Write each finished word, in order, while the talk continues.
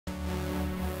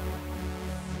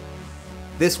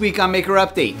This week on Maker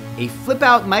Update, a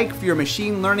flip-out mic for your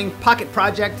machine learning pocket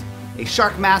project, a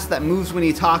shark mask that moves when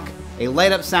you talk, a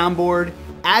light-up soundboard,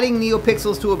 adding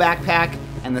NeoPixels to a backpack,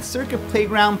 and the Circuit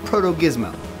Playground Proto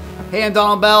Gizmo. Hey, I'm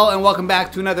Donald Bell, and welcome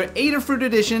back to another Adafruit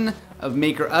edition of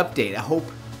Maker Update. I hope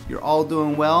you're all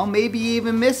doing well. Maybe you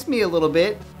even missed me a little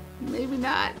bit. Maybe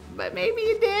not, but maybe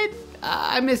you did.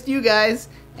 I missed you guys,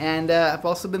 and I've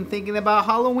also been thinking about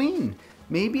Halloween.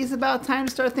 Maybe it's about time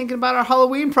to start thinking about our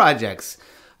Halloween projects.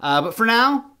 But for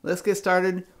now, let's get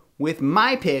started with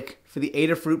my pick for the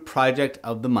Adafruit project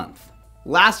of the month.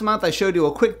 Last month, I showed you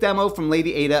a quick demo from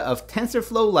Lady Ada of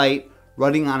TensorFlow Lite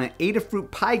running on an Adafruit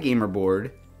PyGamer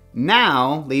board.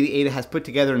 Now, Lady Ada has put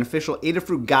together an official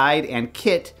Adafruit guide and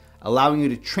kit, allowing you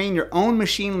to train your own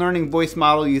machine learning voice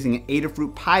model using an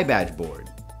Adafruit PyBadge board.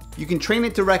 You can train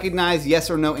it to recognize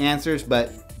yes or no answers,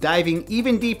 but diving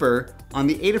even deeper, on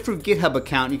the Adafruit GitHub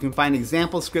account, you can find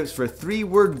example scripts for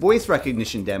 3-word voice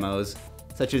recognition demos,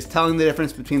 such as telling the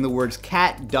difference between the words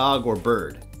cat, dog, or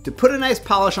bird. To put a nice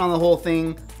polish on the whole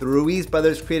thing, the Ruiz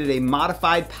brothers created a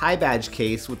modified PyBadge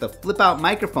case with a flip-out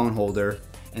microphone holder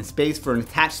and space for an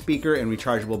attached speaker and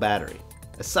rechargeable battery.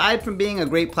 Aside from being a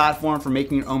great platform for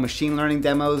making your own machine learning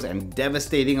demos and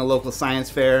devastating a local science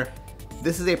fair,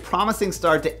 this is a promising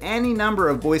start to any number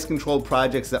of voice-controlled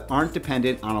projects that aren't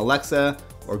dependent on Alexa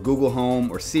or Google Home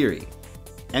or Siri.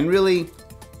 And really,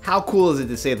 how cool is it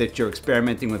to say that you're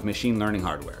experimenting with machine learning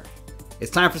hardware? It's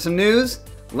time for some news.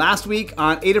 Last week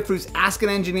on Adafruit's Ask an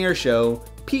Engineer show,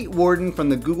 Pete Warden from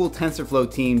the Google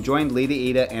TensorFlow team joined Lady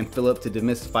Ada and Philip to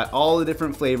demystify all the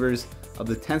different flavors of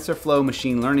the TensorFlow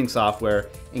machine learning software,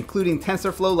 including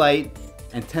TensorFlow Lite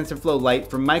and TensorFlow Lite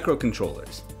for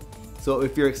microcontrollers. So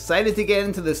if you're excited to get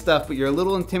into this stuff, but you're a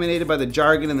little intimidated by the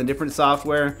jargon and the different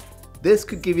software, this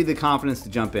could give you the confidence to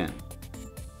jump in.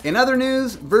 In other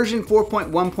news, version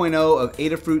 4.1.0 of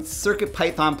Adafruit's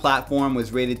CircuitPython platform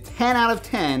was rated 10 out of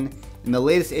 10 in the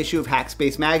latest issue of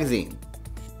Hackspace magazine.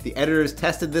 The editors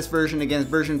tested this version against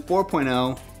version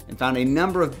 4.0 and found a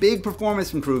number of big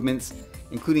performance improvements,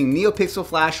 including NeoPixel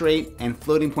flash rate and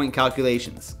floating point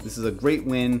calculations. This is a great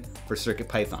win for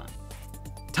CircuitPython.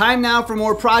 Time now for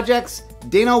more projects.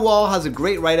 Dana Wall has a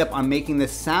great write-up on making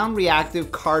this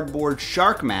sound-reactive cardboard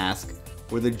shark mask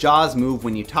where the jaws move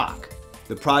when you talk.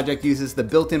 The project uses the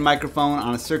built-in microphone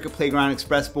on a Circuit Playground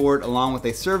Express board along with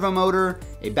a servo motor,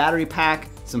 a battery pack,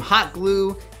 some hot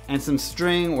glue, and some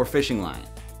string or fishing line.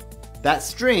 That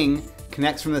string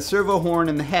connects from the servo horn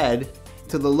in the head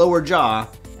to the lower jaw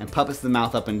and puppets the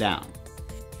mouth up and down.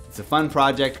 It's a fun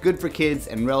project, good for kids,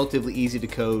 and relatively easy to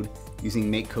code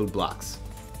using MakeCode blocks.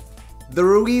 The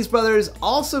Ruiz brothers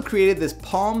also created this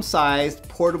palm-sized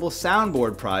portable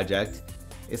soundboard project.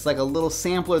 It's like a little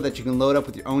sampler that you can load up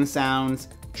with your own sounds,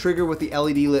 trigger with the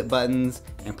LED lit buttons,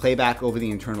 and play back over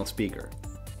the internal speaker.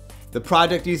 The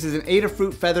project uses an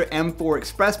Adafruit Feather M4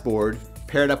 Express board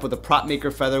paired up with a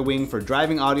PropMaker Featherwing for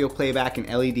driving audio playback and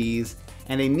LEDs,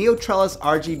 and a Neotrellis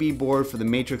RGB board for the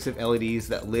matrix of LEDs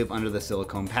that live under the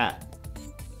silicone pad.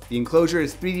 The enclosure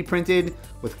is 3D printed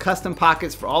with custom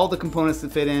pockets for all the components to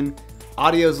fit in.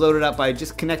 Audio is loaded up by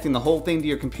just connecting the whole thing to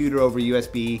your computer over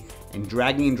USB and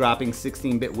dragging and dropping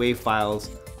 16-bit WAV files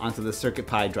onto the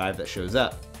CircuitPy drive that shows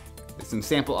up. There's some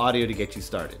sample audio to get you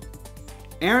started.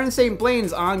 Erin St.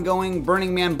 Blaine's ongoing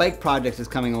Burning Man bike project is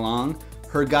coming along.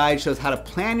 Her guide shows how to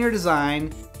plan your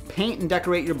design, paint and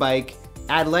decorate your bike,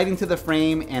 add lighting to the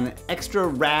frame, and an extra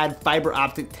rad fiber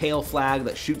optic tail flag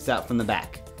that shoots out from the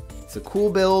back. It's a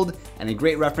cool build and a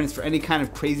great reference for any kind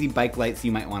of crazy bike lights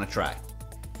you might want to try.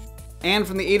 And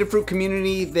from the Adafruit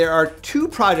community, there are 2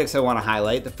 projects I want to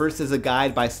highlight. The first is a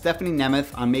guide by Stephanie Nemeth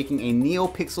on making a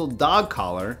NeoPixel dog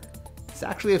collar. It's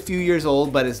actually a few years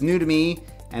old, but it's new to me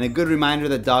and a good reminder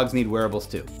that dogs need wearables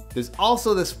too. There's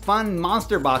also this fun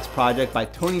Monster Box project by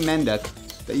Tony Menduk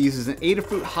that uses an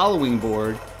Adafruit Hollowing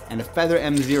board and a Feather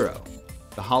M0.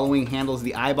 The Hollowing handles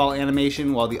the eyeball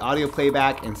animation while the audio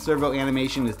playback and servo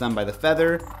animation is done by the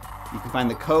Feather. You can find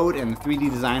the code and the 3D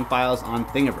design files on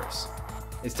Thingiverse.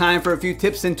 It's time for a few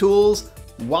tips and tools.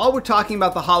 While we're talking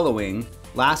about the Hollowing,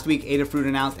 last week Adafruit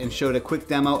announced and showed a quick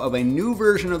demo of a new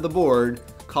version of the board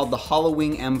called the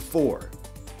Hollowing M4.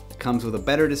 It comes with a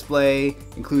better display,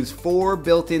 includes 4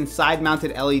 built-in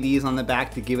side-mounted LEDs on the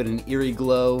back to give it an eerie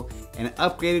glow, and an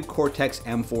upgraded Cortex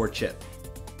M4 chip.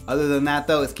 Other than that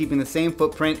though, it's keeping the same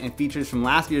footprint and features from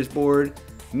last year's board,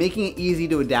 making it easy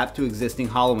to adapt to existing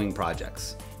Hollowing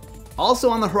projects. Also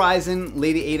on the horizon,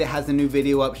 Lady Ada has a new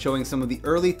video up showing some of the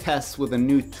early tests with a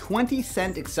new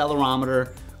 20-cent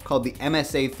accelerometer called the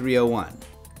MSA 301.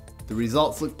 The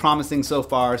results look promising so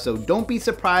far, so don't be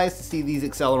surprised to see these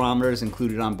accelerometers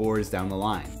included on boards down the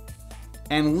line.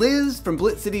 And Liz from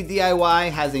Blitz City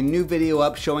DIY has a new video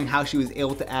up showing how she was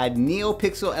able to add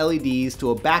NeoPixel LEDs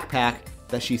to a backpack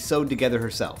that she sewed together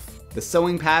herself. The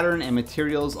sewing pattern and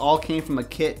materials all came from a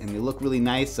kit and they look really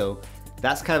nice, so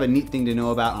that's kind of a neat thing to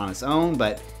know about on its own.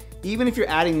 But even if you're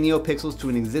adding NeoPixels to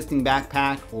an existing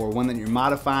backpack or one that you're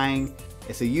modifying,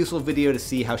 it's a useful video to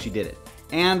see how she did it.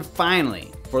 And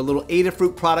finally, for a little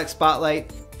Adafruit product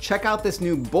spotlight, check out this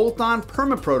new bolt-on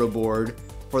PermaProto board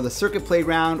for the Circuit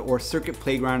Playground or Circuit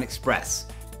Playground Express.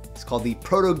 It's called the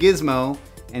Proto Gizmo,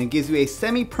 and it gives you a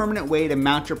semi-permanent way to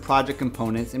mount your project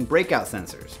components and breakout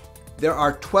sensors. There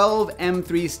are 12 M3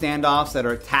 standoffs that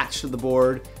are attached to the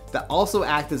board that also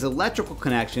act as electrical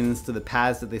connections to the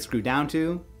pads that they screw down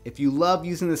to. If you love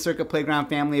using the Circuit Playground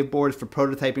family of boards for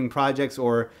prototyping projects,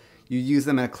 or you use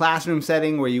them in a classroom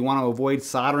setting where you want to avoid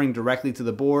soldering directly to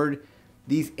the board,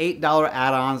 these $8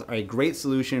 add-ons are a great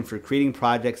solution for creating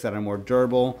projects that are more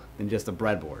durable than just a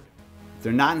breadboard. If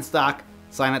they're not in stock,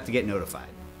 sign up to get notified.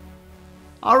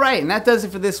 Alright, and that does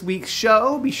it for this week's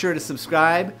show. Be sure to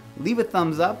subscribe, leave a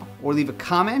thumbs up, or leave a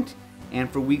comment. And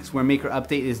for weeks where Maker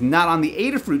Update is not on the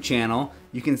Adafruit channel,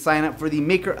 you can sign up for the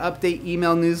Maker Update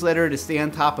email newsletter to stay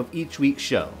on top of each week's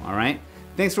show. Alright?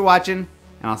 Thanks for watching,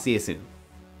 and I'll see you soon.